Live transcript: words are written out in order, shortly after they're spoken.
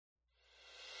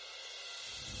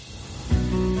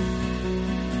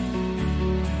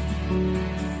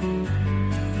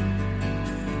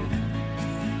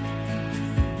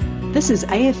This is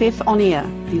AFF On Air,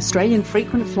 the Australian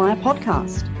Frequent Flyer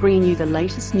podcast, bringing you the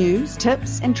latest news,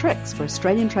 tips and tricks for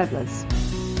Australian travellers.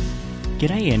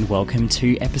 G'day and welcome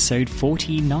to episode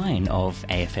 49 of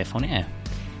AFF On Air.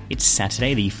 It's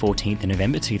Saturday the 14th of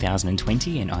November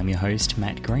 2020 and I'm your host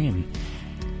Matt Graham.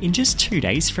 In just 2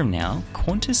 days from now,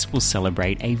 Qantas will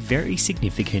celebrate a very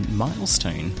significant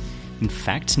milestone. In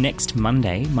fact, next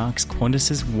Monday marks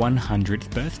Qantas's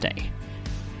 100th birthday.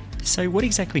 So what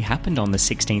exactly happened on the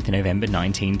 16th of November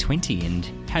 1920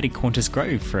 and how did Qantas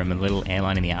grow from a little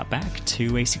airline in the outback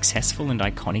to a successful and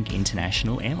iconic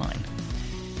international airline?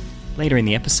 Later in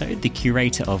the episode, the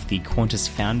curator of the Qantas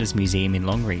Founders Museum in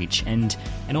Longreach and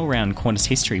an all-round Qantas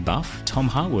history buff, Tom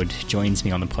Harwood, joins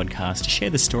me on the podcast to share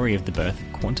the story of the birth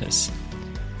of Qantas.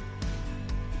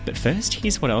 But first,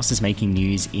 here's what else is making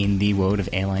news in the world of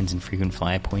airlines and frequent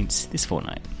flyer points this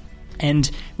fortnight.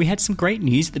 And we had some great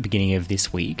news at the beginning of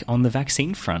this week on the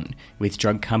vaccine front, with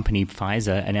drug company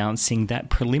Pfizer announcing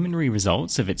that preliminary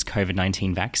results of its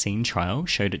COVID-19 vaccine trial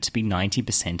showed it to be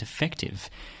 90% effective.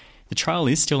 The trial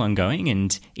is still ongoing,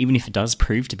 and even if it does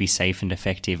prove to be safe and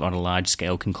effective on a large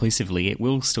scale conclusively, it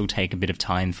will still take a bit of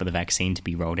time for the vaccine to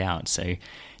be rolled out. So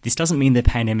this doesn't mean the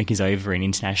pandemic is over and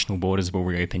international borders will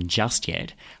reopen just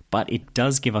yet, but it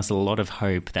does give us a lot of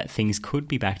hope that things could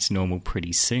be back to normal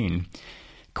pretty soon.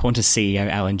 Qantas CEO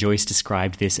Alan Joyce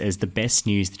described this as the best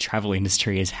news the travel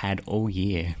industry has had all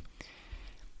year.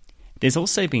 There's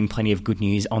also been plenty of good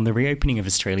news on the reopening of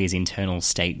Australia's internal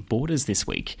state borders this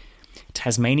week.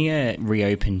 Tasmania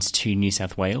reopened to New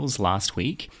South Wales last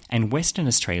week, and Western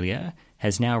Australia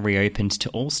has now reopened to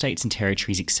all states and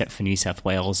territories except for New South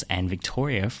Wales and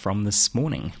Victoria from this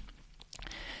morning.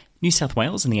 New South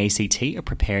Wales and the ACT are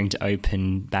preparing to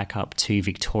open back up to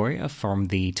Victoria from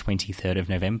the 23rd of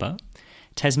November.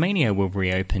 Tasmania will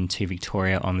reopen to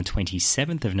Victoria on the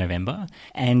 27th of November,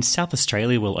 and South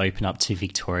Australia will open up to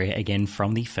Victoria again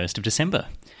from the 1st of December.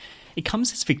 It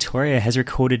comes as Victoria has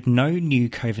recorded no new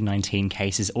COVID-19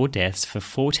 cases or deaths for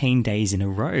 14 days in a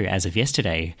row as of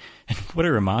yesterday, and what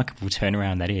a remarkable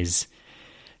turnaround that is.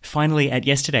 Finally, at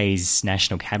yesterday's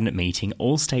National Cabinet meeting,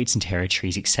 all states and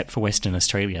territories except for Western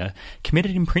Australia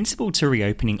committed in principle to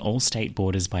reopening all state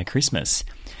borders by Christmas.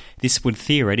 This would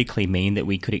theoretically mean that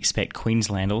we could expect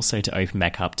Queensland also to open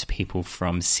back up to people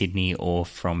from Sydney or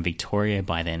from Victoria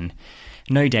by then.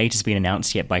 No date has been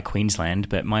announced yet by Queensland,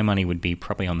 but my money would be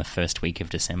probably on the first week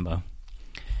of December.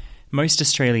 Most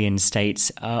Australian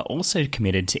states are also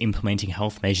committed to implementing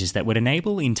health measures that would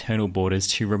enable internal borders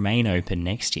to remain open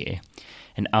next year.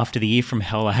 And after the year from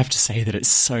hell, I have to say that it's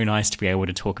so nice to be able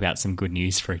to talk about some good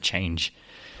news for a change.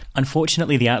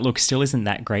 Unfortunately, the outlook still isn't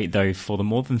that great, though, for the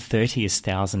more than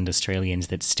 30,000 Australians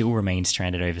that still remain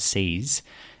stranded overseas.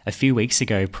 A few weeks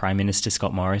ago, Prime Minister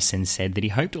Scott Morrison said that he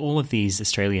hoped all of these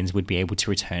Australians would be able to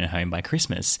return home by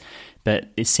Christmas, but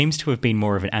it seems to have been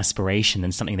more of an aspiration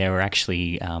than something they were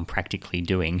actually practically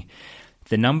doing.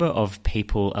 The number of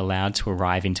people allowed to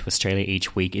arrive into Australia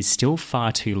each week is still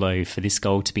far too low for this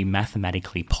goal to be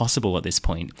mathematically possible at this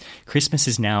point. Christmas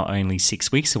is now only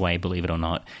 6 weeks away, believe it or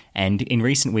not, and in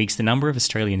recent weeks the number of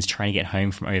Australians trying to get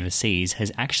home from overseas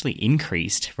has actually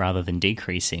increased rather than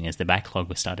decreasing as the backlog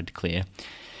was started to clear.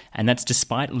 And that's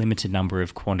despite a limited number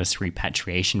of Qantas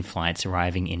repatriation flights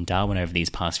arriving in Darwin over these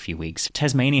past few weeks.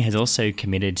 Tasmania has also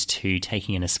committed to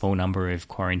taking in a small number of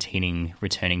quarantining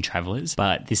returning travellers,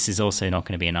 but this is also not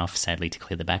going to be enough, sadly, to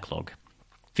clear the backlog.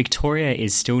 Victoria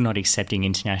is still not accepting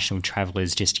international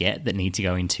travellers just yet that need to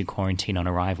go into quarantine on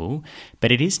arrival, but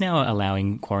it is now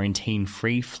allowing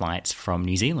quarantine-free flights from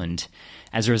New Zealand.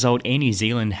 As a result, Air New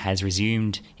Zealand has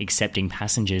resumed accepting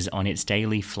passengers on its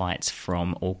daily flights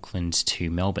from Auckland to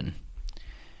Melbourne.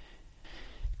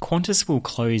 Qantas will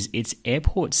close its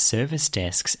airport service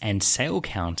desks and sale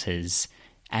counters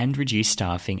and reduce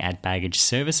staffing at baggage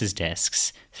services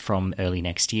desks from early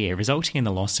next year, resulting in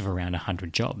the loss of around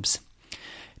 100 jobs.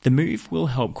 The move will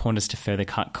help Qantas to further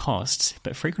cut costs,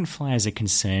 but frequent flyers are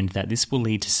concerned that this will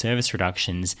lead to service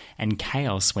reductions and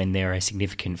chaos when there are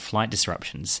significant flight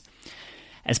disruptions.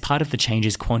 As part of the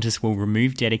changes, Qantas will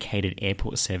remove dedicated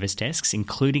airport service desks,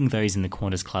 including those in the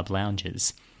Qantas Club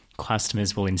lounges.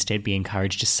 Customers will instead be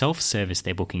encouraged to self-service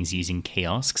their bookings using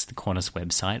kiosks, the Qantas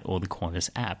website, or the Qantas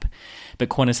app. But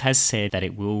Qantas has said that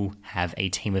it will have a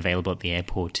team available at the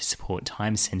airport to support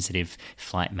time-sensitive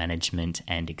flight management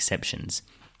and exceptions.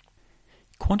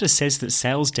 Qantas says that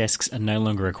sales desks are no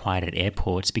longer required at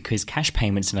airports because cash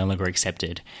payments are no longer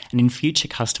accepted, and in future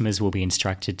customers will be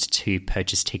instructed to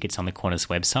purchase tickets on the Qantas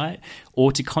website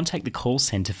or to contact the call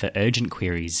centre for urgent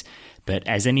queries. But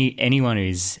as anyone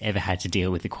who's ever had to deal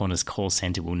with the Qantas call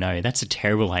centre will know, that's a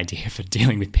terrible idea for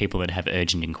dealing with people that have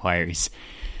urgent inquiries.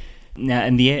 Now,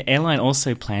 and the airline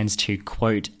also plans to,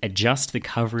 quote, adjust the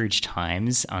coverage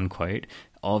times, unquote,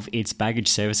 of its baggage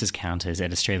services counters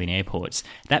at Australian airports.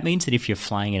 That means that if you're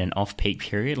flying in an off-peak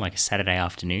period, like a Saturday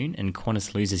afternoon, and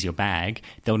Qantas loses your bag,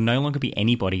 there'll no longer be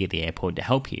anybody at the airport to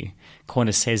help you.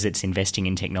 Qantas says it's investing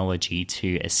in technology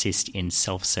to assist in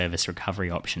self-service recovery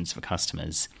options for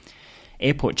customers.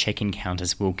 Airport check-in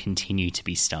counters will continue to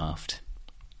be staffed.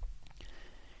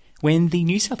 When the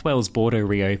New South Wales border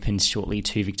reopens shortly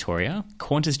to Victoria,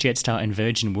 Qantas, Jetstar and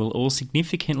Virgin will all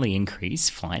significantly increase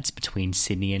flights between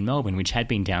Sydney and Melbourne, which had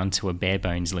been down to a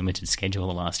bare-bones limited schedule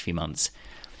the last few months.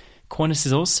 Qantas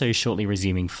is also shortly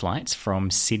resuming flights from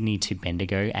Sydney to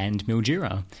Bendigo and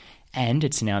Mildura, and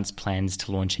it's announced plans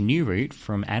to launch a new route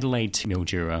from Adelaide to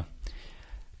Mildura.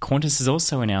 Qantas has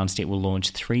also announced it will launch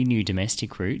 3 new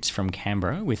domestic routes from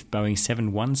Canberra with Boeing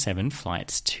 717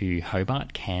 flights to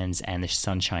Hobart, Cairns and the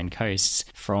Sunshine Coasts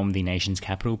from the nation's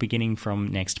capital beginning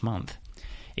from next month.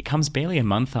 It comes barely a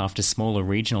month after smaller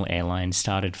regional airlines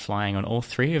started flying on all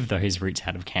 3 of those routes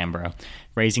out of Canberra,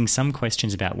 raising some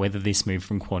questions about whether this move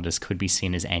from Qantas could be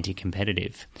seen as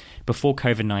anti-competitive. Before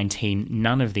COVID-19,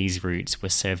 none of these routes were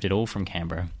served at all from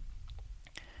Canberra.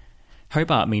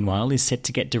 Hobart, meanwhile, is set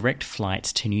to get direct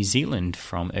flights to New Zealand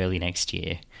from early next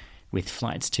year, with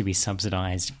flights to be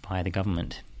subsidised by the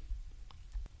government.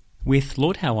 With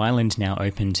Lord Howe Island now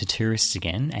open to tourists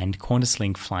again and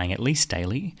QantasLink flying at least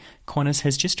daily, Qantas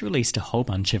has just released a whole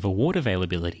bunch of award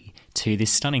availability to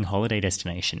this stunning holiday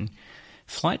destination.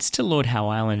 Flights to Lord Howe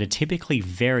Island are typically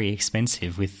very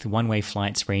expensive, with one-way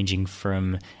flights ranging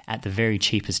from, at the very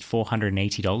cheapest,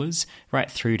 $480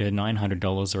 right through to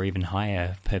 $900 or even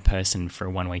higher per person for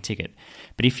a one-way ticket.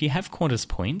 But if you have Qantas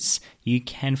points, you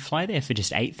can fly there for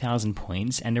just 8,000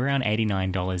 points and around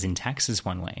 $89 in taxes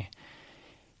one way.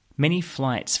 Many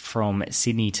flights from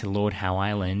Sydney to Lord Howe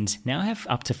Island now have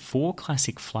up to 4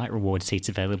 classic flight reward seats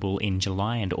available in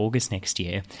July and August next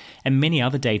year, and many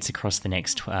other dates across the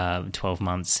next 12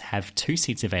 months have 2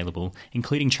 seats available,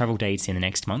 including travel dates in the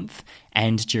next month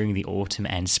and during the autumn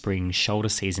and spring shoulder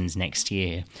seasons next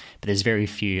year. But there's very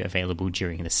few available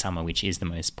during the summer, which is the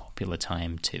most popular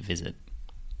time to visit.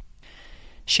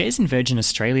 Shares in Virgin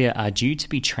Australia are due to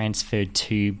be transferred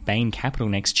to Bain Capital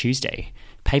next Tuesday,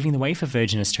 paving the way for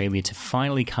Virgin Australia to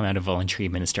finally come out of voluntary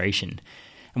administration.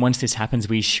 And once this happens,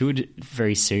 we should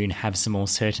very soon have some more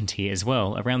certainty as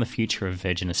well around the future of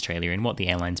Virgin Australia and what the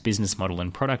airline's business model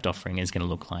and product offering is going to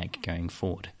look like going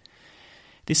forward.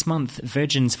 This month,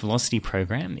 Virgin's Velocity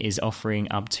program is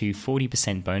offering up to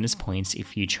 40% bonus points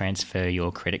if you transfer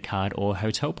your credit card or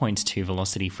hotel points to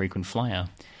Velocity Frequent Flyer.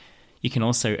 You can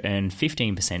also earn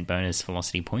 15% bonus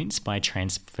Velocity points by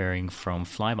transferring from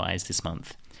Flybuys this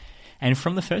month. And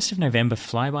from the 1st of November,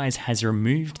 Flybuys has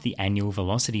removed the annual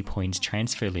Velocity points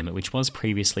transfer limit, which was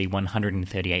previously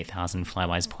 138,000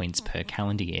 Flybuys points per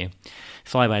calendar year.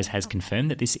 Flybuys has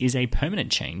confirmed that this is a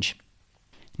permanent change.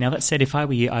 Now, that said, if I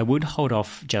were you, I would hold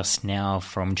off just now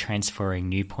from transferring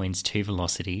new points to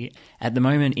Velocity. At the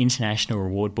moment, international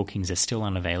reward bookings are still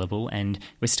unavailable, and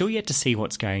we're still yet to see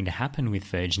what's going to happen with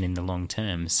Virgin in the long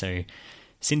term. So,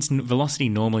 since Velocity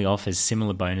normally offers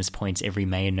similar bonus points every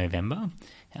May and November,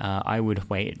 I would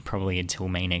wait probably until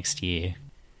May next year.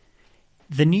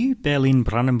 The new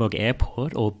Berlin-Brandenburg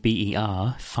Airport, or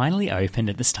BER, finally opened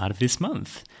at the start of this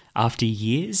month, after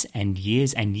years and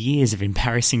years and years of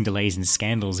embarrassing delays and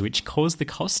scandals which caused the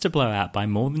cost to blow out by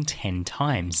more than 10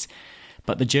 times.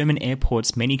 But the German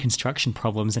airport's many construction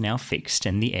problems are now fixed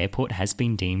and the airport has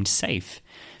been deemed safe.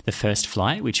 The first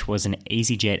flight, which was an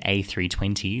EasyJet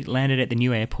A320, landed at the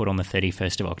new airport on the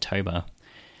 31st of October.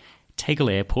 Tegel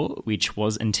Airport, which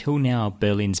was until now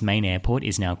Berlin's main airport,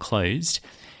 is now closed.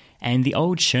 And the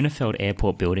old Schönefeld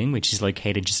Airport building, which is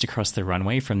located just across the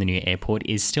runway from the new airport,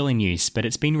 is still in use, but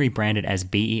it's been rebranded as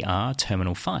BER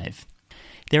Terminal 5.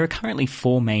 There are currently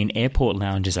 4 main airport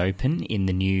lounges open in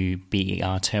the new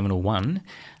BER Terminal 1,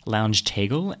 Lounge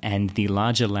Tegel and the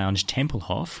larger Lounge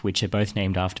Tempelhof, which are both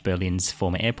named after Berlin's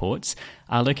former airports,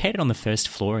 are located on the first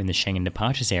floor in the Schengen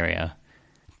departures area.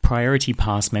 Priority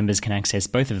Pass members can access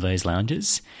both of those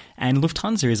lounges, and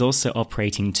Lufthansa is also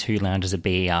operating 2 lounges at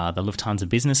BER, the Lufthansa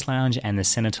Business Lounge and the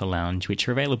Senator Lounge, which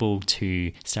are available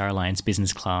to Star Alliance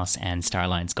Business Class and Star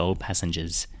Alliance Gold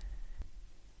passengers.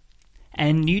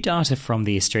 And new data from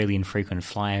the Australian Frequent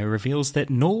Flyer reveals that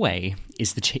Norway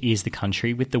is the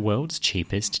country with the world's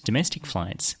cheapest domestic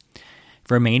flights.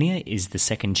 Romania is the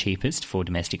second cheapest for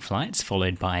domestic flights,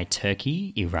 followed by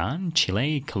Turkey, Iran,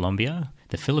 Chile, Colombia,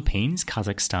 the Philippines,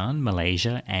 Kazakhstan,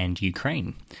 Malaysia, and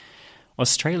Ukraine.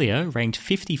 Australia ranked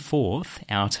 54th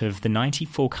out of the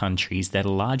 94 countries that are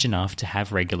large enough to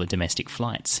have regular domestic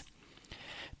flights.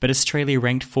 but Australia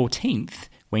ranked 14th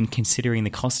when considering the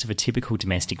cost of a typical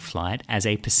domestic flight as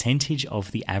a percentage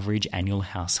of the average annual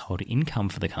household income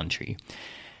for the country.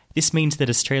 This means that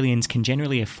Australians can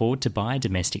generally afford to buy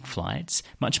domestic flights,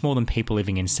 much more than people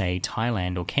living in, say,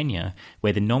 Thailand or Kenya,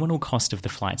 where the nominal cost of the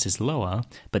flights is lower,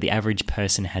 but the average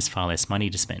person has far less money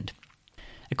to spend.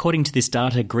 According to this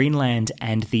data, Greenland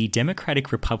and the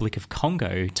Democratic Republic of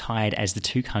Congo tied as the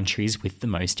two countries with the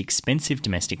most expensive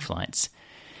domestic flights.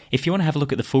 If you want to have a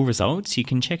look at the full results, you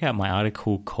can check out my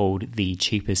article called The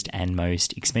Cheapest and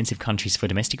Most Expensive Countries for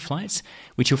Domestic Flights,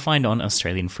 which you'll find on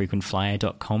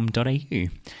australianfrequentflyer.com.au. And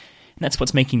that's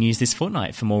what's making news this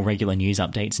fortnight. For more regular news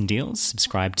updates and deals,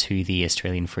 subscribe to the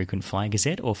Australian Frequent Flyer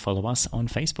Gazette or follow us on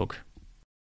Facebook.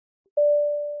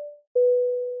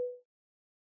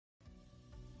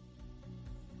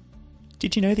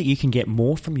 Did you know that you can get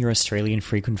more from your Australian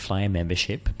Frequent Flyer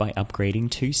membership by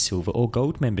upgrading to Silver or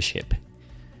Gold membership?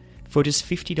 For just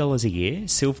 $50 a year,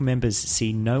 Silver members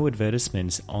see no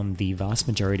advertisements on the vast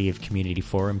majority of community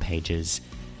forum pages.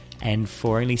 And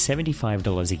for only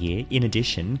 $75 a year, in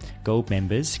addition, Gold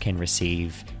members can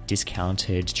receive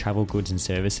discounted travel goods and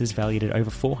services valued at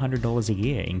over $400 a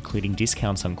year, including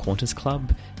discounts on Qantas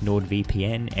Club,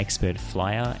 NordVPN, Expert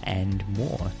Flyer, and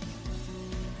more.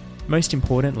 Most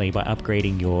importantly, by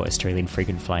upgrading your Australian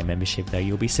Frequent Flyer membership, though,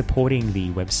 you'll be supporting the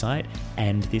website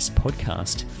and this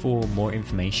podcast. For more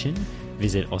information,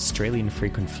 visit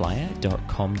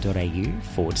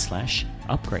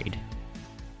australianfrequentflyer.com.au/upgrade.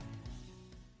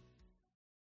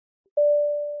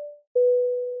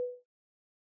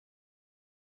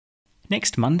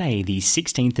 Next Monday, the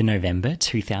 16th of November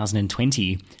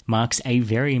 2020, marks a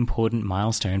very important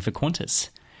milestone for Qantas.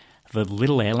 The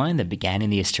little airline that began in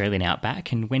the Australian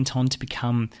outback and went on to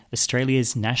become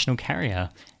Australia's national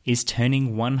carrier is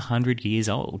turning 100 years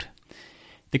old.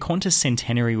 The Qantas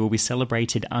centenary will be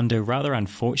celebrated under rather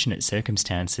unfortunate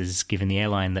circumstances, given the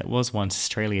airline that was once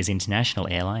Australia's international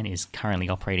airline is currently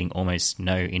operating almost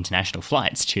no international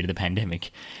flights due to the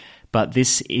pandemic. But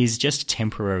this is just a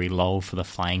temporary lull for the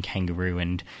Flying Kangaroo,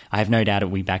 and I have no doubt it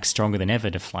will be back stronger than ever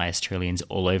to fly Australians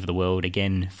all over the world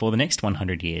again for the next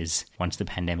 100 years, once the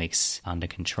pandemic's under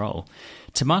control.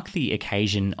 To mark the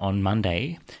occasion on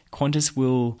Monday, Qantas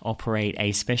will operate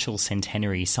a special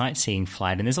centenary sightseeing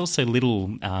flight, and there's also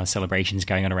little celebrations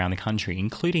going on around the country,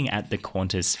 including at the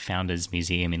Qantas Founders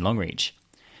Museum in Longreach.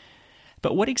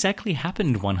 But what exactly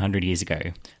happened 100 years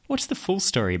ago? What's the full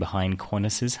story behind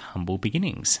Qantas's humble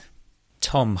beginnings?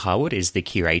 Tom Harwood is the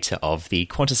curator of the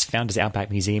Qantas Founders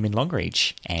Outback Museum in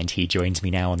Longreach, and he joins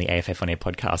me now on the AFF On Air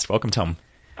podcast. Welcome, Tom.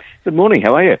 Good morning.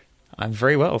 How are you? I'm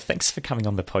very well. Thanks for coming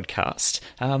on the podcast.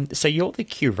 So you're the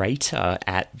curator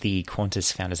at the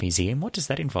Qantas Founders Museum. What does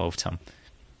that involve, Tom?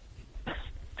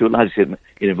 To a large extent,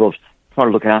 it involves trying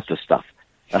to look after stuff.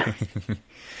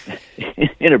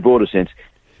 In a broader sense,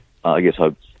 I guess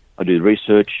I do the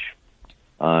research.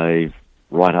 I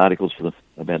write articles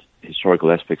about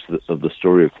historical aspects of the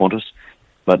story of Qantas,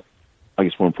 but I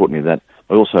guess more importantly than that,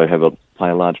 I also play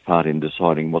a large part in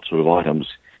deciding what sort of items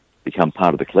become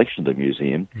part of the collection of the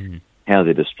museum, how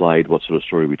they're displayed, what sort of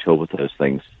story we tell with those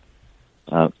things.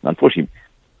 Unfortunately,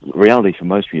 the reality for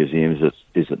most museums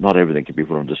is that not everything can be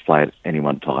put on display at any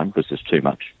one time because there's too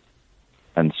much.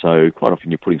 And so quite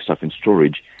often you're putting stuff in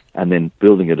storage and then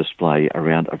building a display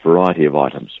around a variety of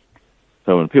items.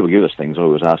 So when people give us things, I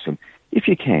always ask them, if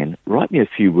you can, write me a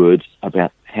few words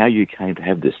about how you came to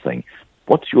have this thing.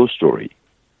 What's your story?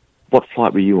 What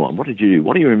flight were you on? What did you do?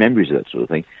 What are your memories of that sort of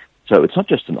thing? So it's not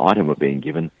just an item we're being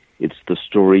given, it's the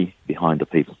story behind the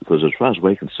people. Because as far as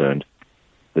we're concerned,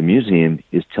 the museum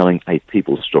is telling a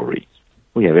people's story.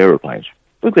 We have aeroplanes.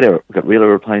 We've got real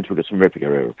aeroplanes, we've got some replica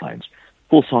aeroplanes,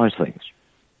 full-size things.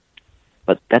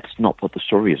 But that's not what the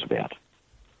story is about.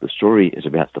 The story is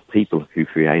about the people who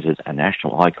created a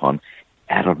national icon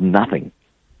out of nothing.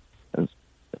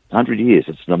 100 years,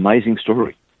 it's an amazing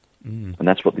story. And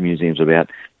that's what the museum's about.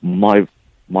 My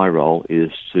role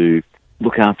is to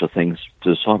look after things,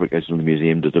 to decide what goes in the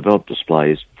museum, to develop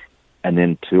displays, and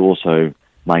then to also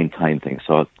maintain things.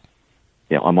 So,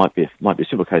 I might be a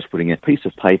simple case of putting a piece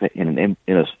of paper in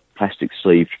a plastic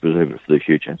sleeve to preserve it for the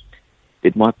future.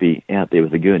 It might be out there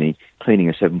with a gurney cleaning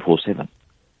a 747.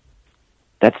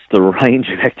 That's the range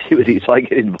of activities I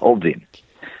get involved in.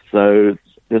 So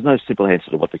there's no simple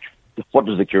answer to what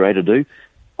does the curator do?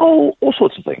 Oh, all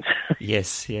sorts of things.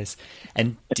 Yes.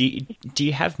 And do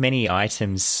you have many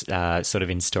items sort of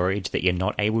in storage that you're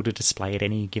not able to display at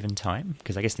any given time?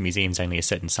 Because I guess the museum's only a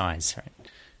certain size, right?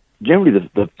 Generally,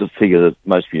 the figure that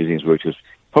most museums work to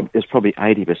is probably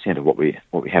 80% of what we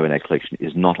have in our collection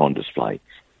is not on display,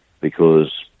 because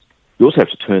You also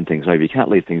have to turn things over. You can't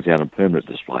leave things out on permanent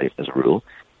display as a rule,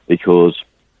 because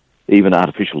even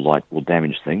artificial light will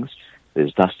damage things.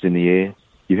 There's dust in the air.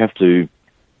 You have to,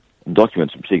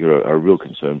 documents in particular are a real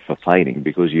concern for fading,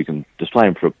 because you can display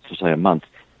them for say, a month.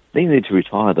 Then you need to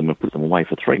retire them and put them away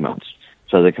for 3 months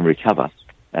so they can recover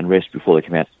and rest before they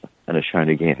come out and are shown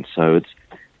again. So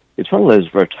it's one of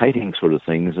those rotating sort of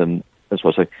things, and that's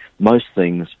why I say most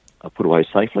things are put away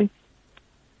safely.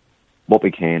 What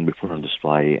we can, we put on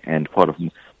display, and quite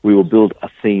often we will build a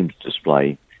themed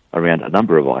display around a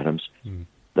number of items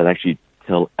that actually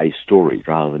tell a story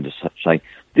rather than just say,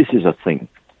 this is a thing.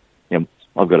 You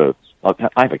know, I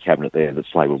have a cabinet there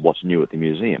that's labelled what's new at the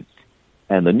museum.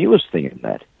 And the newest thing in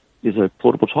that is a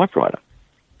portable typewriter.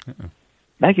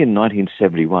 Back in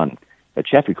 1971, a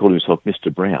chap who called himself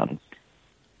Mr. Brown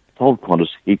told Qantas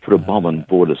he put a bomb on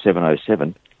board a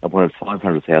 707 and wanted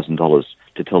 $500,000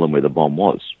 to tell them where the bomb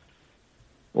was.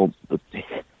 Well,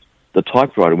 the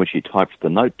typewriter in which he typed the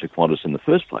note to Qantas in the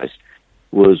first place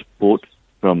was bought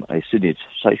from a Sydney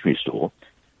stationery store,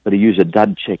 but he used a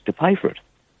dud cheque to pay for it.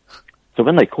 So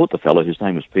when they caught the fellow, whose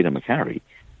name was Peter McCurry,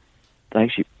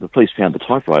 the police found the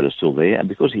typewriter still there, and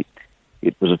because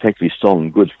it was effectively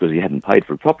stolen goods because he hadn't paid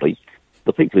for it properly,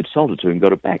 the people who'd sold it to him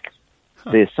got it back.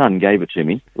 Their son gave it to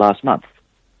me last month.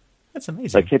 That's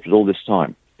amazing. They kept it all this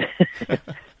time.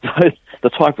 So the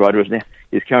typewriter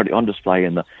is currently on display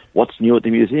in the What's New at the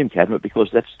Museum cabinet, because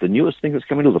that's the newest thing that's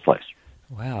come into the place.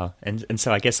 Wow. And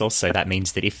so I guess also that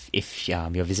means that if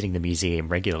you're visiting the museum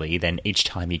regularly, then each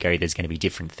time you go, there's going to be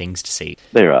different things to see.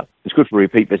 There are. It's good for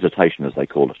repeat visitation, as they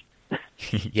call it.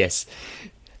 Yes.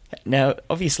 Now,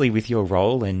 obviously, with your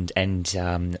role, and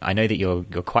I know that you're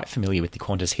quite familiar with the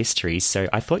Qantas history, so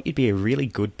I thought you'd be a really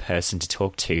good person to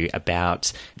talk to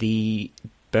about the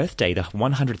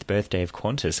 100th birthday of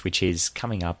Qantas, which is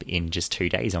coming up in just 2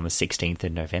 days on the 16th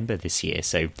of November this year.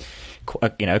 So,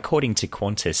 according to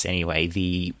Qantas anyway,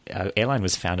 the airline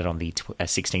was founded on the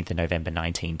 16th of November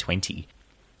 1920.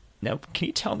 Now, can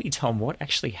you tell me, Tom, what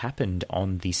actually happened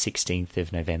on the 16th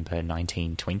of November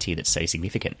 1920 that's so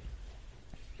significant?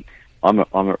 I'm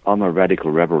a radical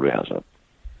rabble-rouser.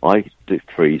 I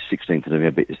decree 16th of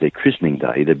November is their christening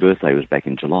day. Their birthday was back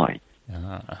in July.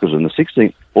 Because on the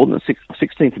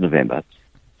 16th of November,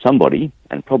 somebody,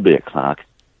 and probably a clerk,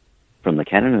 from the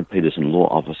Cannon and Peterson Law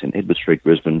Office in Edward Street,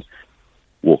 Brisbane,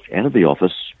 walked out of the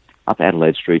office, up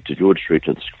Adelaide Street to George Street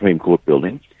to the Supreme Court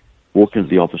building, walked into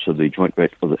the office of the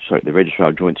Registrar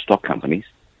of Joint Stock Companies,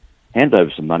 handed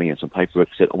over some money and some paperwork,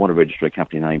 said, I want to register a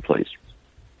company name, please.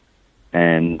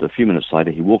 And a few minutes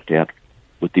later, he walked out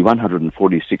with the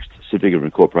 146th Certificate of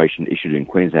Incorporation issued in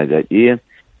Queensland that year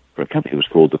for a company that was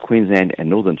called the Queensland and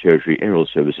Northern Territory Aerial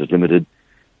Services Limited,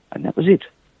 and that was it.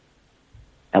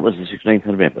 That was the 16th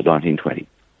of November, 1920.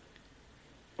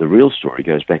 The real story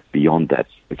goes back beyond that,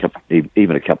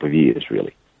 even a couple of years,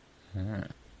 really.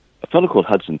 A fellow called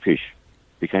Hudson Fysh,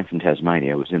 who came from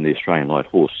Tasmania, was in the Australian Light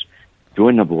Horse,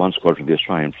 joined No. 1 Squadron of the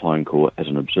Australian Flying Corps as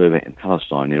an observer in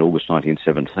Palestine in August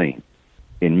 1917.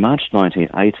 In March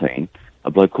 1918,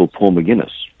 a bloke called Paul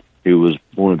McGuinness, who was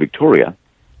born in Victoria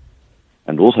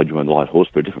and also joined the Light Horse,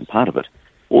 but a different part of it,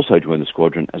 also joined the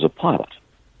squadron as a pilot.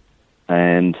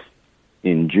 And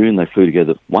in June, they flew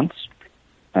together once,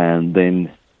 and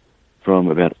then from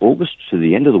about August to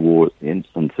the end of the war,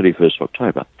 on the 31st of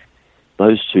October,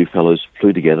 those two fellows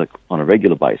flew together on a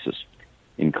regular basis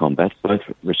in combat. Both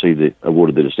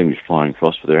awarded the Distinguished Flying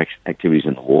Cross for their activities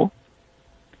in the war.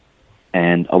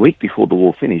 And a week before the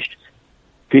war finished,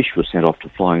 Fysh was sent off to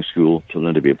flying school to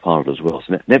learn to be a pilot as well.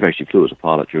 So never actually flew as a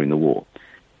pilot during the war,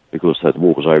 because the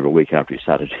war was over a week after he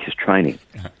started his training.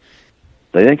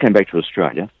 They then came back to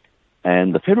Australia,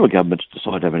 and the federal government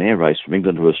decided to have an air race from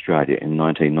England to Australia in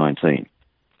 1919.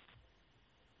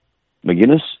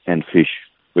 McGuinness and Fysh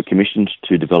were commissioned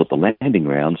to develop the landing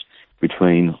grounds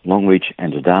between Longreach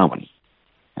and Darwin.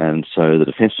 And so the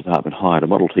Defence Department hired a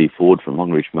Model T Ford from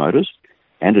Longreach Motors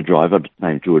and a driver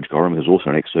named George Gorham, who's also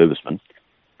an ex-serviceman,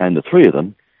 and the three of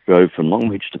them drove from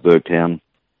Longreach to Burgtown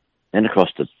and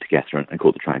across to Katherine and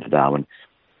caught the train to Darwin.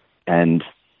 And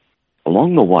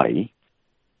along the way,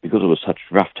 because it was such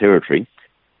rough territory,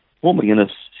 Paul McGuinness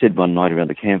said one night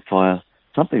around the campfire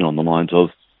something on the lines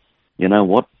of, you know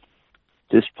what,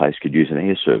 this place could use an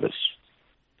air service.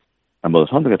 And by the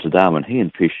time they got to Darwin, he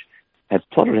and Fysh had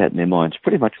plotted out in their minds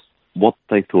pretty much what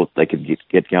they thought they could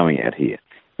get going out here,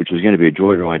 which was going to be a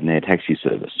joyride and air taxi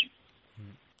service.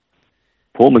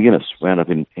 Paul McGuinness wound up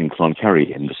in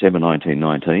Cloncurry in December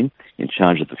 1919 in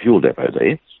charge of the fuel depot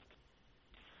there.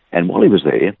 And while he was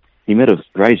there, he met a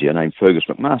grazier named Fergus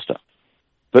McMaster.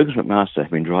 Fergus McMaster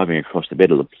had been driving across the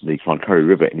bed of the Cloncurry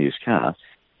River in his car,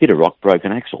 hit a rock, broke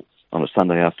an axle. on a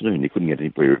Sunday afternoon. He couldn't get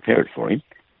anybody to repair it for him.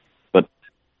 But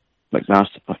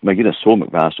McGuinness saw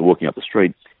McMaster walking up the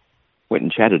street, went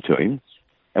and chatted to him,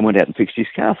 and went out and fixed his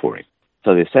car for him.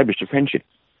 So they established a friendship.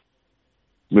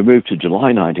 We moved to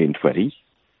July 1920,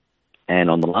 and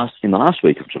in the last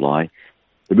week of July,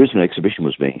 the Brisbane exhibition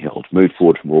was being held, moved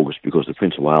forward from August because the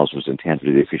Prince of Wales was in town to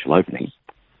do the official opening.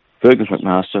 Fergus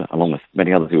McMaster, along with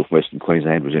many other people from Western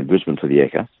Queensland, was in Brisbane for the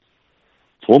Ekka.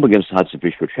 Paul McGuinness and Hudson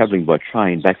Fysh were travelling by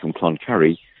train back from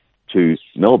Cloncurry to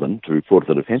Melbourne to report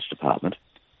to the Defence Department,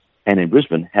 and in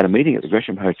Brisbane had a meeting at the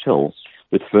Gresham Hotel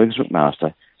with Fergus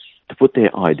McMaster to put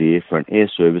their idea for an air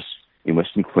service in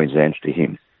Western Queensland to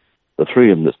him. The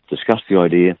three of them discussed the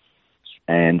idea,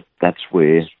 and that's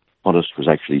where Qantas was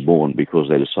actually born, because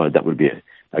they decided that would be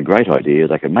a great idea.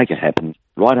 They could make it happen.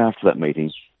 Right after that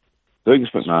meeting, Fergus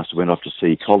McMaster went off to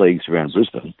see colleagues around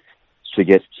Brisbane to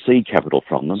get seed capital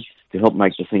from them to help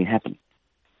make the thing happen.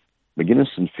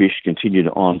 McGuinness and Fysh continued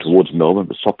on towards Melbourne,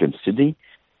 but stopped in Sydney,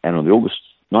 and on the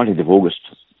 19th of August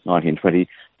 1920,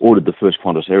 ordered the first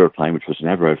Qantas aeroplane, which was an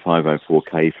Avro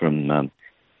 504K from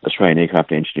Australian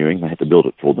Aircraft Engineering. They had to build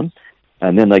it for them.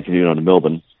 And then they continued on to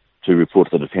Melbourne to report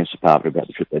to the Defence Department about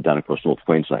the trip they'd done across North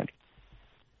Queensland.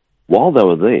 While they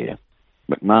were there,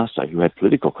 McMaster, who had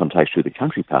political contacts through the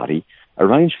Country Party,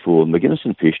 arranged for McGuinness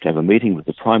and Fysh to have a meeting with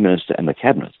the Prime Minister and the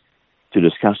Cabinet to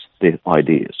discuss their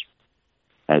ideas.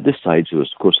 At this stage, there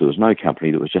was no company,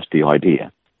 there was just the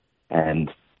idea.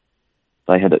 And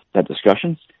they had that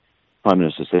discussion. Prime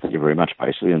Minister said, thank you very much,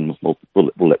 basically, and we'll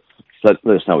let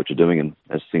us know what you're doing and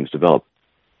as things develop.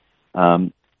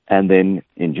 And then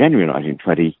in January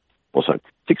 1920,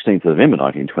 16th of November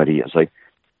 1920,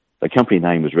 the company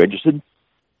name was registered.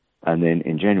 And then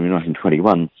in January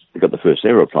 1921, they got the first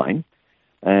aeroplane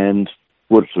and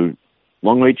brought it to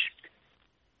Longreach.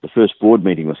 The first board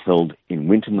meeting was held in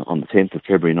Winton on the 10th of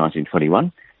February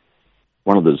 1921.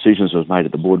 One of the decisions that was made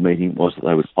at the board meeting was that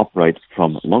they would operate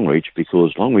from Longreach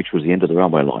because Longreach was the end of the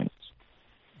railway line.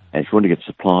 And if you wanted to get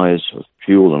supplies of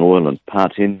fuel and oil and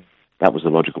parts in, that was the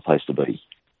logical place to be.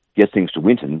 To get things to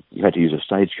Winton, you had to use a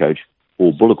stagecoach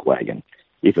or bullock wagon.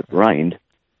 If it rained,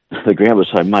 the ground was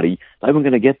so muddy, they weren't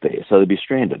going to get there, so they'd be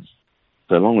stranded.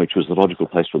 So Longreach was the logical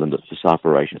place for them to start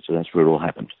operations, so that's where it all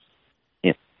happened.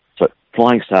 Yeah. So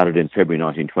flying started in February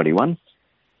 1921,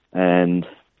 and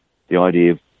the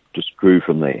idea just grew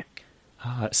from there.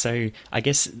 So I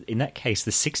guess in that case,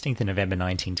 the 16th of November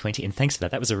 1920, and thanks for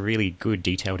that, that was a really good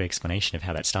detailed explanation of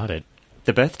how that started.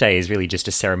 The birthday is really just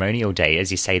a ceremonial day. As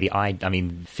you say,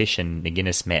 Fysh and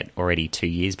McGuinness met already 2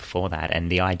 years before that, and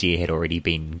the idea had already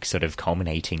been sort of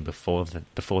culminating before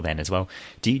then as well.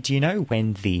 Do you know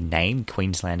when the name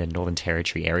Queensland and Northern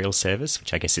Territory Aerial Service,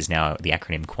 which I guess is now the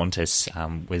acronym Qantas,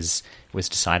 was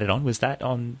decided on? Was that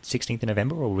on 16th of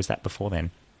November, or was that before then?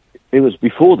 It was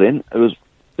before then.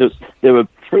 There were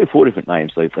 3 or 4 different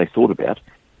names they thought about.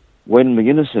 When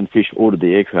McGuinness and Fysh ordered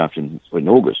the aircraft in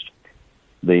August,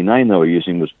 the name they were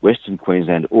using was Western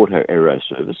Queensland Auto Aero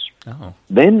Service. Oh.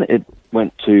 Then it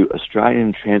went to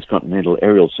Australian Transcontinental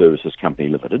Aerial Services Company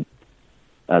Limited.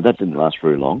 That didn't last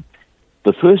very long.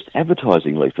 The first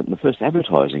advertising leaflet and the first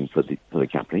advertising for the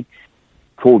company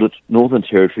called it Northern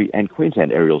Territory and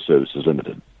Queensland Aerial Services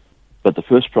Limited. But the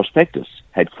first prospectus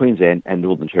had Queensland and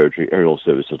Northern Territory Aerial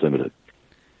Services Limited.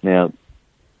 Now,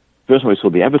 first time we saw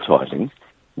the advertising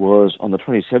was on the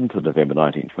 27th of November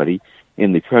 1920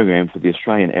 in the program for the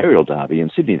Australian Aerial Derby in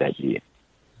Sydney that year.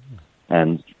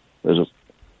 And there's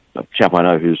a chap I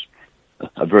know who's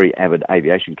a very avid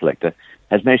aviation collector,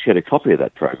 has managed to get a copy of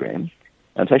that program,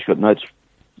 and it's actually got notes.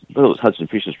 Well, it was Hudson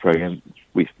Fysh's program.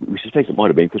 We suspect it might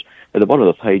have been, because at the bottom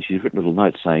of the page he's written a little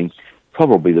note saying,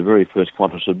 probably the very first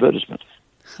Qantas advertisement.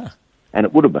 Huh. And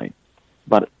it would have been.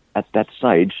 But at that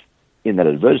stage, in that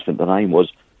advertisement, the name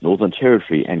was Northern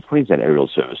Territory and Queensland Aerial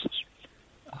Services.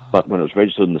 But when it was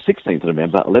registered on the 16th of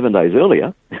November, 11 days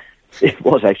earlier, it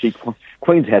was actually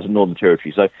Queensland and Northern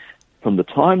Territory. So from at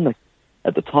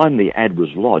the time the ad was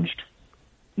lodged,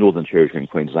 Northern Territory and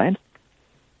Queensland,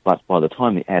 but by the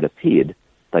time the ad appeared,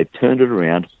 they turned it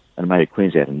around and made it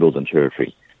Queensland and Northern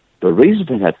Territory. The reason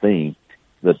for that being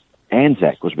that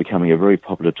ANZAC was becoming a very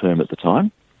popular term at the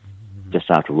time, just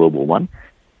after World War I,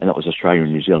 and that was Australian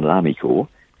and New Zealand Army Corps,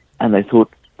 and they thought,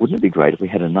 wouldn't it be great if we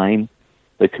had a name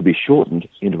that could be shortened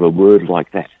into a word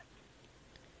like that?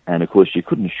 And, of course, you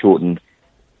couldn't shorten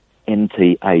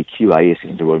NTAQAS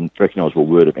into a recognisable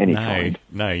word of any kind.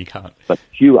 No, you can't. But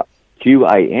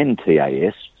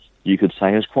QANTAS, you could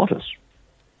say as Qantas.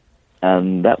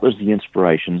 And that was the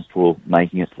inspiration for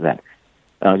making it to that.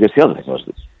 And I guess the other thing was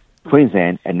that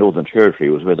Queensland and Northern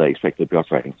Territory was where they expected to be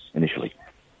operating initially.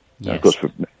 Yes. Of course,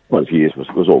 well, a few years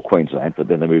it was all Queensland, but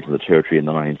then they moved to the Territory in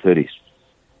the 1930s.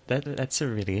 That's a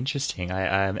really interesting.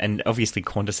 And obviously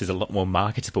Qantas is a lot more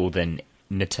marketable than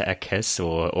Natakas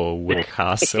or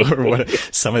Wilcas or what,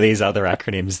 some of these other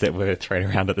acronyms that were thrown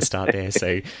around at the start there.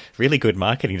 So really good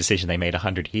marketing decision they made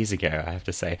 100 years ago, I have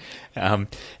to say.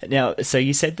 Now, so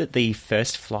you said that the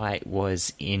first flight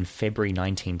was in February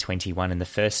 1921, and the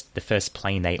first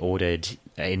plane they ordered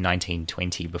in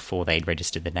 1920 before they'd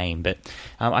registered the name. But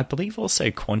I believe also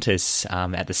Qantas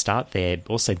at the start there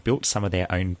also built some of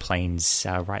their own planes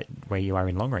right where you are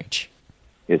in Longreach.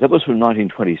 Yes, that was from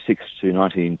 1926 to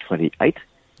 1928.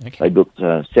 Okay. They built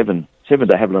seven de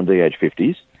Havilland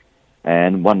DH-50s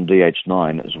and one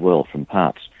DH-9 as well from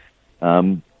parts.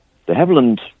 De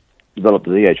Havilland developed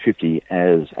the DH-50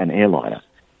 as an airliner.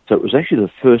 So it was actually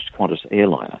the first Qantas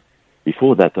airliner.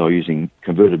 Before that, they were using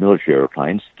converted military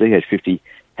aeroplanes. The DH-50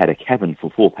 had a cabin for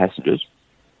 4 passengers,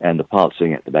 and the pilots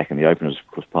sitting at the back in the open, as of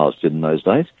course pilots did in those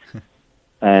days.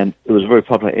 And it was a very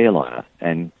popular airliner,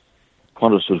 and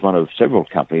Qantas was one of several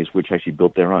companies which actually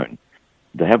built their own.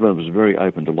 De Havilland was very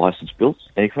open to licence-built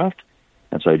aircraft,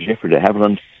 and so Geoffrey de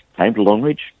Havilland came to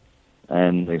Longreach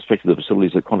and inspected the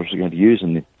facilities that Qantas was going to use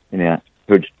in our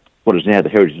what is now the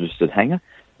Heritage-listed hangar,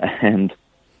 and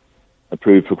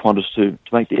approved for Qantas to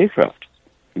make the aircraft.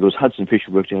 Because Hudson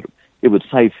Fisher worked out it would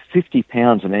save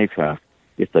 £50 an aircraft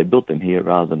if they built them here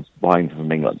rather than buying them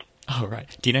from England. Oh,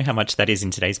 right. Do you know how much that is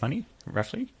in today's money,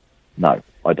 roughly? No,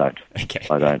 I don't. Okay.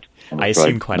 I don't. I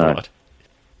assume quite a lot.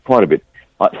 Quite a bit.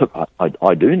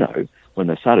 I do know when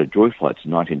they started Joy flights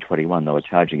in 1921, they were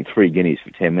charging 3 guineas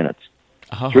for 10 minutes.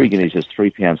 Oh, 3 guineas is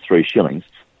 £3, 3 shillings.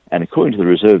 And according to the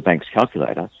Reserve Bank's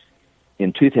calculator,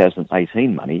 in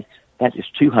 2018 money, that is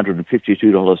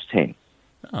 $252.10.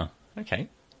 Oh, okay.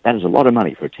 That is a lot of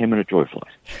money for a 10-minute Joy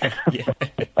flight.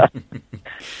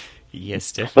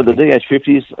 Yes, definitely. But the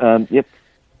DH-50s, yep.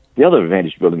 The other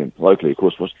advantage of building them locally, of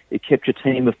course, was it kept your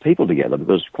team of people together,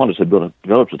 because Qantas had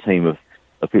developed a team of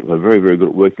people who were very, very good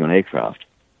at working on aircraft.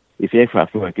 If the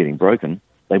aircraft weren't getting broken,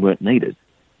 they weren't needed.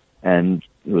 And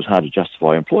it was hard to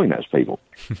justify employing those people.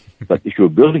 But if you were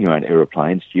building your own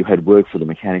aeroplanes, you had work for the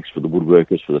mechanics, for the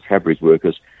woodworkers, for the fabric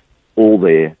workers, all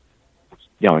there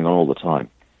going on all the time.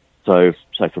 So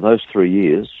for those 3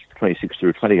 years, 26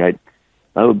 through 28,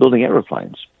 they were building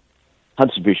aeroplanes.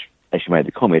 Hudson Fish actually made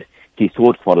the comment, he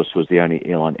thought Qantas was the only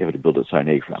airline ever to build its own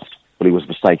aircraft. But he was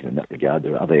mistaken in that regard.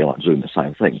 There are other airlines doing the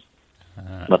same thing.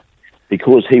 But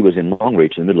because he was in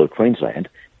Longreach in the middle of Queensland,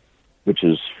 which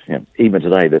is, even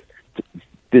today, that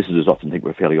visitors often think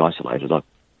we're fairly isolated.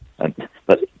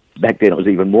 But back then it was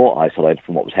even more isolated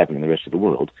from what was happening in the rest of the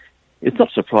world. It's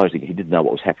not surprising he didn't know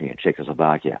what was happening in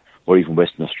Czechoslovakia or even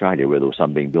Western Australia, where there was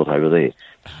some being built over there.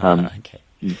 Okay.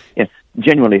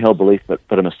 Genuinely held belief, but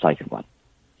a mistaken one.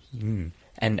 Mm.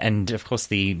 And of course,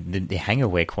 the hangar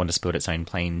where Qantas built its own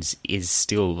planes is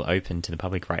still open to the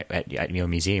public right at your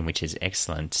museum, which is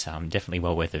excellent. Definitely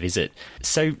well worth a visit.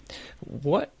 So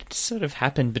what sort of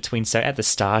happened between... So at the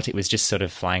start, it was just sort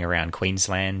of flying around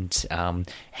Queensland.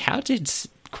 How did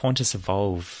Qantas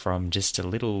evolve from just a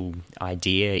little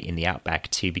idea in the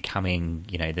outback to becoming,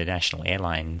 the national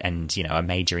airline and, a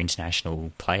major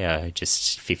international player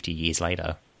just 50 years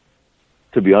later?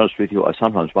 To be honest with you, I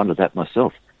sometimes wonder that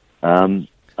myself. And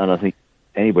I think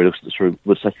anybody who looks at the story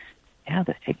would say, how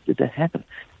the heck did that happen?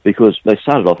 Because they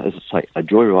started off, as I say, a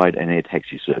joyride and air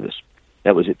taxi service.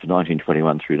 That was it for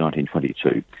 1921 through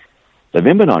 1922.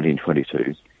 November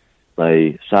 1922,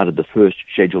 they started the first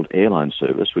scheduled airline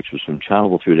service, which was from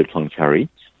Charleville through to Cloncurry.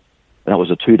 And that was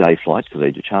a 2-day flight, because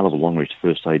they did Charleville, Longreach the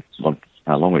first day,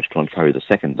 Longreach, Cloncurry the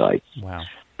second day. Wow.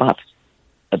 But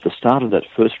at the start of that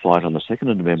first flight on the 2nd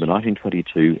of November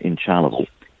 1922 in Charleville,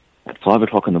 at 5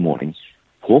 o'clock in the morning,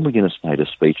 Paul McGuinness made a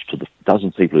speech to the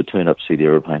dozen people who turned up to see the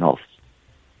aeroplane off,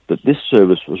 that this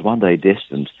service was one day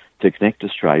destined to connect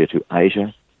Australia to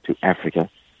Asia, to Africa,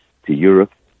 to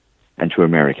Europe, and to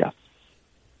America.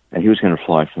 And he was going to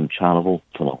fly from Charleville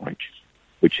to Longreach,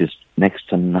 which is next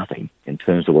to nothing in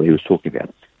terms of what he was talking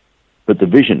about. But the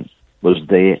vision was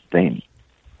there then.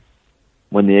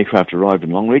 When the aircraft arrived in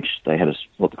Longreach, they had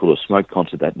what they call a smoke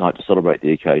concert that night to celebrate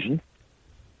the occasion.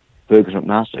 Fergus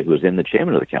McMaster, who was then the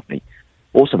chairman of the company,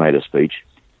 also made a speech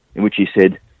in which he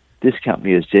said, this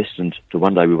company is destined to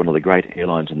one day be one of the great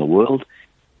airlines in the world.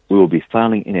 We will be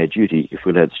failing in our duty if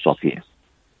we're allowed to stop here.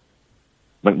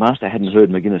 McMaster hadn't heard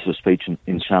McGuinness's speech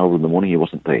in Charleville in the morning. He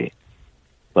wasn't there.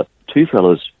 But two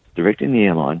fellas directing the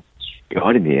airline,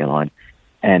 guiding the airline,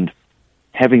 and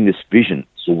having this vision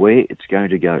for where it's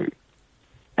going to go.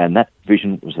 And that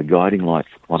vision was the guiding light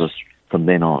for Qantas from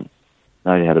then on.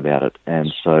 No doubt about it.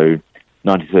 And so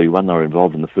 1931, they were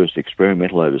involved in the first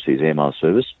experimental overseas air mail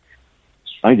service.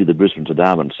 Only did the Brisbane to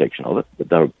Darwin section of it, but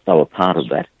they were part of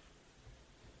that.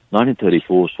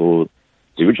 1934 saw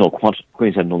the original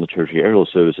Queensland Northern Territory Aerial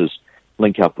Services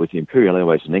link up with the Imperial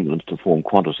Airways in England to form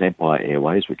Qantas Empire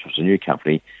Airways, which was a new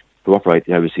company to operate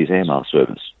the overseas air mail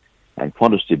service. And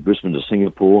Qantas did Brisbane to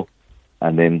Singapore,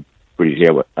 and then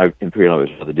Imperial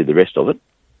Airways did the rest of it.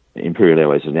 Imperial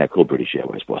Airways is now called British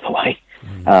Airways, by the way.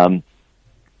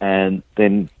 And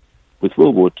then with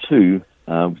World War II,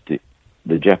 with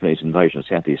the Japanese invasion of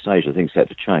Southeast Asia, things had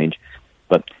to change.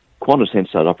 But Qantas then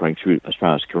started operating through as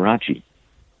far as Karachi.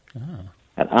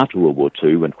 And after World War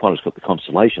II, when Qantas got the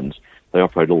Constellations, they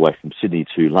operated all the way from Sydney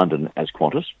to London as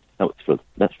Qantas. That's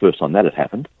the first time that had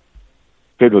happened.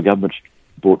 Federal government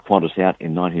bought Qantas out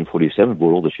in 1947,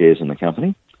 bought all the shares in the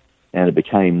company, and it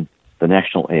became the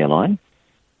national airline.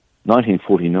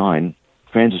 1949,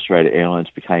 Trans-Australia Airlines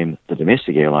became the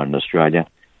domestic airline in Australia.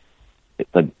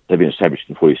 They've been established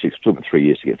in 1946. It took them 3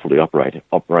 years to get fully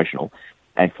operational.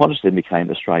 And Qantas then became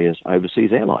Australia's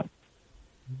overseas airline.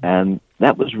 And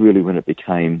that was really when it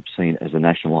became seen as a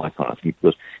national icon, I think,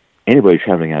 because anybody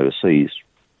travelling overseas,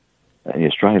 and the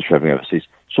Australians travelling overseas,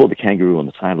 saw the kangaroo on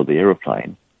the tail of the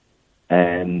aeroplane.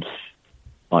 And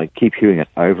I keep hearing it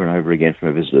over and over again from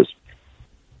our visitors.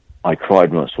 I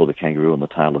cried when I saw the kangaroo on the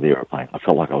tail of the aeroplane. I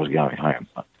felt like I was going home.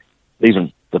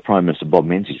 Even the Prime Minister, Bob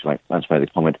Menzies, once made the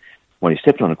comment, when he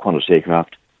stepped on a Qantas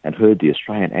aircraft and heard the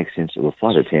Australian accents of the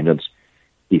flight attendants,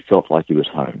 he felt like he was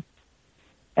home.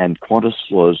 And Qantas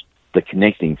was the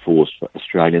connecting force for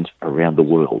Australians around the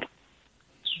world.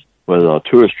 Whether they were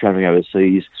tourists travelling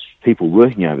overseas, people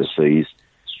working overseas,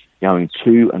 going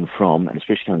to and from, and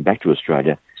especially coming back to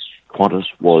Australia, Qantas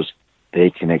was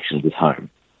their connection with home.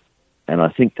 And I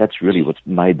think that's really what's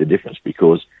made the difference,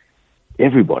 because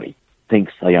everybody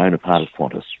thinks they own a part of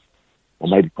Qantas, or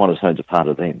maybe Qantas owns a part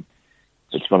of them.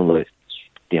 It's one of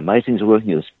the amazing things of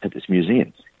working at this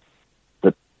museum,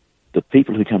 that the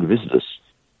people who come to visit us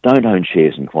don't own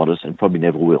shares in Qantas and probably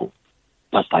never will,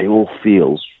 but they all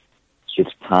feel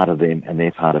it's part of them and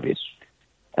they're part of it.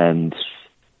 And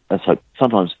so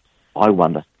sometimes I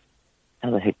wonder,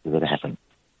 how the heck did that happen?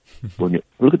 When you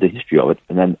look at the history of it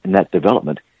and then in that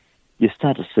development, you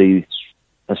start to see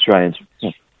Australians,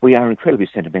 we are incredibly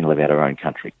sentimental about our own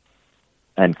country.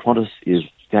 And Qantas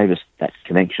gave us that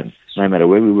connection. No matter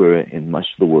where we were in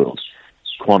most of the world,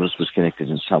 Qantas was connected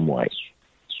in some way.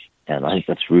 And I think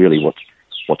that's really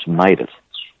what's made it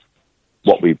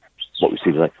what we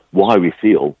see today. Why we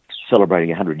feel celebrating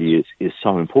 100 years is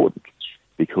so important,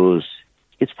 because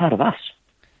it's part of us.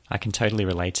 I can totally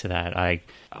relate to that.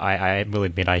 I will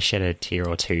admit I shed a tear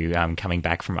or two coming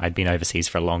back from... I'd been overseas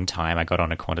for a long time. I got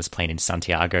on a Qantas plane in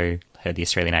Santiago, heard the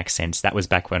Australian accents. That was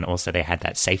back when also they had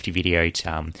that safety video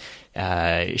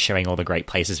showing all the great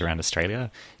places around Australia.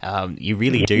 You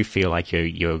really do feel like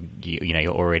you're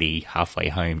already halfway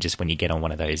home just when you get on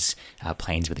one of those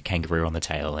planes with a kangaroo on the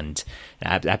tail. And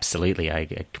absolutely, I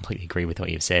completely agree with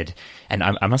what you've said. And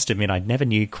I must admit, I never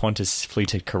knew Qantas flew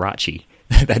to Karachi.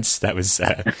 That's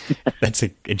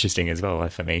interesting as well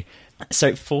for me.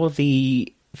 So for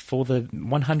the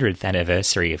 100th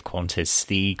anniversary of Qantas,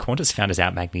 the Qantas Founders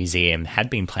Outback Museum had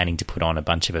been planning to put on a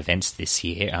bunch of events this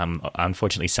year.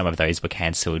 Unfortunately, some of those were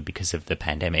cancelled because of the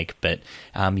pandemic, but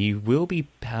you will be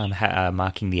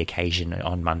marking the occasion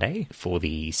on Monday for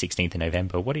the 16th of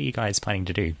November. What are you guys planning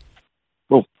to do?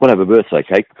 Well, we'll have a birthday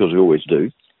cake, because we always do,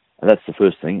 and that's the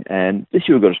first thing. And this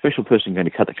year we've got a special person going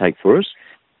to cut the cake for us.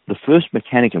 The first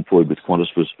mechanic employed with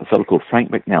Qantas was a fellow called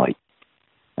Frank McNally.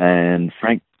 And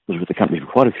Frank was with the company for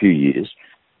quite a few years,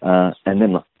 and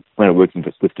then went working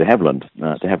with de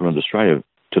Havilland Australia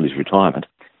till his retirement.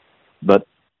 But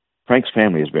Frank's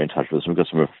family has been in touch with us. We've got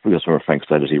some of Frank's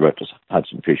letters he wrote to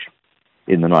Hudson Fish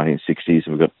in the 1960s.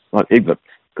 And we've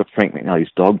got Frank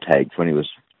McNally's dog tagged when he was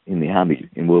in the army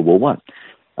in World War One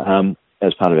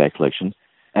as part of our collection.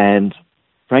 And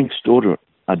Frank's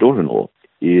daughter-in-law,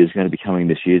 is going to be coming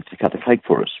this year to cut the cake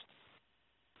for us.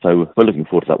 So we're looking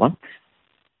forward to that one.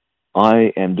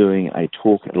 I am doing a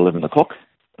talk at 11 o'clock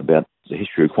about the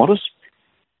history of Qantas.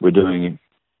 We're doing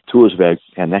tours of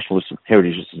our National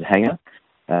Heritage Listed Hangar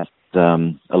at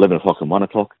 11 o'clock and 1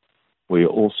 o'clock.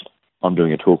 I'm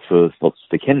doing a talk for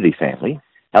the Kennedy family.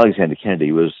 Alexander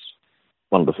Kennedy was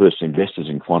one of the first investors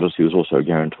in Qantas. He was also a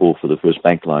guarantor for the first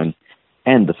bank loan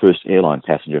and the first airline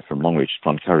passenger from Longreach to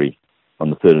Cloncurry on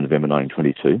the 3rd of November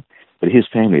 1922. But his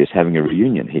family is having a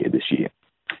reunion here this year.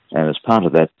 And as part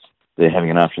of that, they're having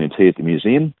an afternoon tea at the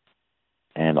museum.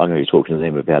 And I'm going to be talking to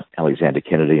them about Alexander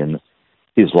Kennedy and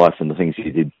his life and the things he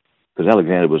did. Because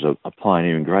Alexander was a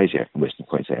pioneering grazier in Western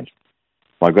Queensland.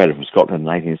 migrated from Scotland in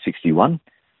 1861,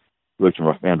 worked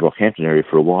around Rockhampton area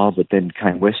for a while, but then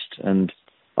came west and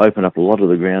opened up a lot of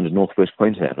the ground in northwest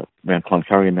Queensland, around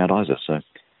Cloncurry and Mount Isa. So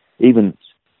even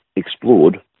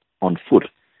explored on foot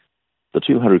the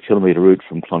 200-kilometre route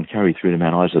from Cloncurry through to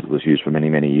Mount Isa that was used for many,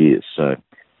 many years. So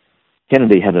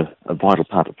Kennedy had a vital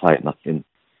part to play in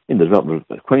the development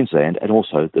of Queensland and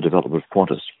also the development of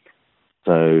Qantas.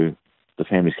 So the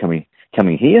family's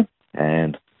coming here,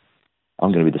 and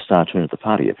I'm going to be the star turn at the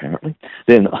party, apparently.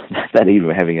 Then that evening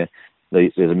we're having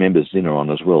there's a members' dinner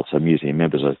on as well, so museum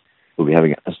members will be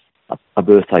having a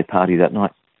birthday party that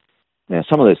night. Now,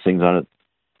 some of those things on it,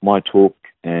 my talk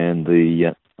and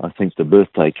I think the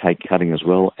birthday cake cutting as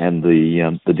well, and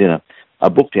the dinner are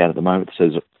booked out at the moment. It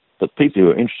says that people who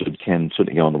are interested can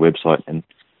certainly go on the website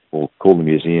or call the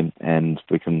museum, and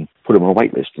we can put them on a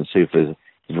wait list and see if a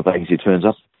vacancy turns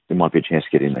up, there might be a chance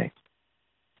to get in there.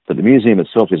 But the museum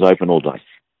itself is open all day.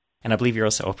 And I believe you're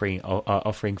also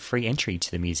offering free entry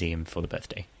to the museum for the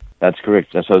birthday. That's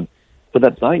correct. So for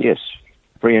that day, yes,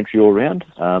 free entry all round.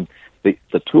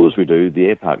 The tours we do, the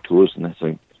air park tours, and that's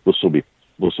we'll still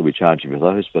be charging for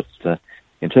those. But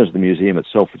in terms of the museum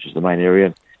itself, which is the main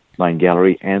area, main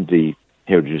gallery, and the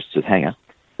Heritage District hangar,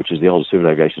 which is the oldest civil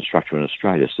aviation structure in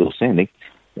Australia, still standing,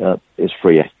 is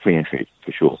free entry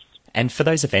for sure. And for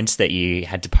those events that you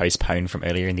had to postpone from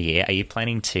earlier in the year, are you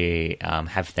planning to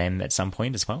have them at some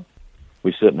point as well?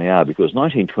 We certainly are, because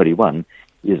 1921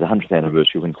 is the 100th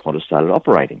anniversary when Qantas started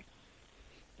operating.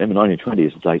 Remember, 1920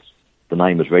 is the date the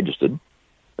name was registered,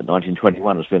 but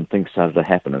 1921 is when things started to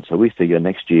happen, and so we figure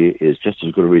next year is just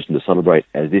as good a reason to celebrate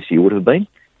as this year would have been.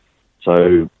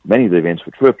 So many of the events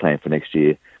which were planned for next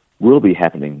year will be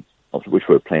happening, which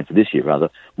were planned for this year rather,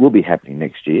 will be happening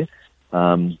next year.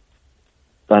 Don't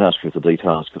ask me for the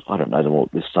details because I don't know them all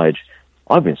at this stage.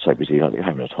 I've been so busy I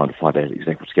haven't had time to find out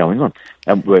exactly what's going on.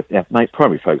 And our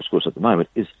primary focus, of course, at the moment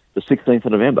is the 16th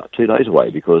of November, 2 days away,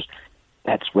 because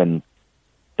that's when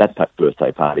that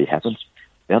birthday party happens.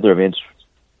 The other events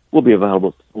will be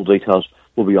available. All details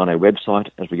will be on our website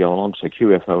as we go along, so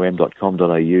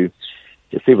qfom.com.au.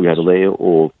 If people go to there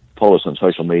or follow us on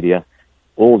social media,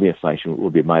 all the information will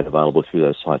be made available through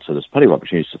those sites. So there's plenty of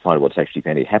opportunities to find what's actually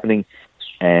going to be happening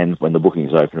and when the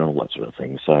bookings open and all that sort of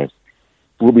thing. So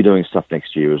we'll be doing stuff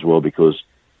next year as well, because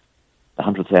the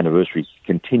 100th anniversary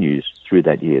continues through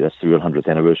that year. That's the real 100th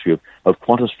anniversary of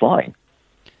Qantas flying.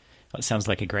 That sounds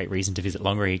like a great reason to visit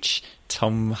Longreach.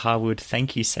 Tom Harwood,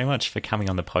 thank you so much for coming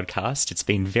on the podcast. It's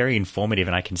been very informative,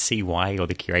 and I can see why you're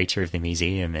the curator of the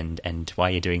museum and why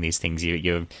you're doing these things.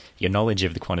 Your knowledge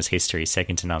of the Qantas history is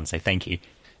second to none, so thank you.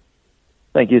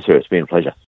 Thank you, sir. It's been a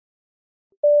pleasure.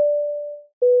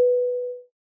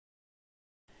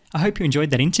 I hope you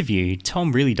enjoyed that interview.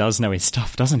 Tom really does know his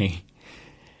stuff, doesn't he?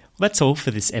 Well, that's all for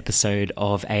this episode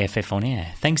of AFF On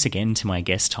Air. Thanks again to my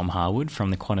guest Tom Harwood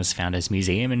from the Qantas Founders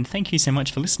Museum, and thank you so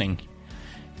much for listening.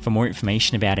 For more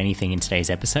information about anything in today's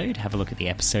episode, have a look at the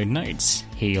episode notes.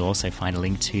 Here you'll also find a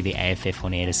link to the AFF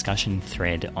On Air discussion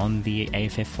thread on the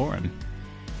AFF forum.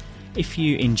 If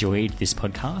you enjoyed this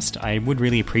podcast, I would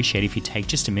really appreciate if you take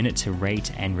just a minute to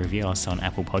rate and review us on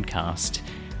Apple Podcast.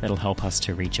 That'll help us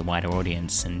to reach a wider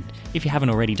audience, and if you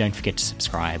haven't already, don't forget to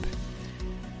subscribe.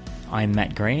 I'm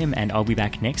Matt Graham, and I'll be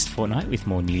back next fortnight with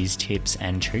more news, tips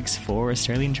and tricks for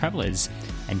Australian travellers.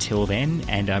 Until then,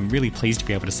 and I'm really pleased to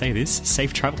be able to say this,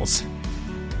 safe travels.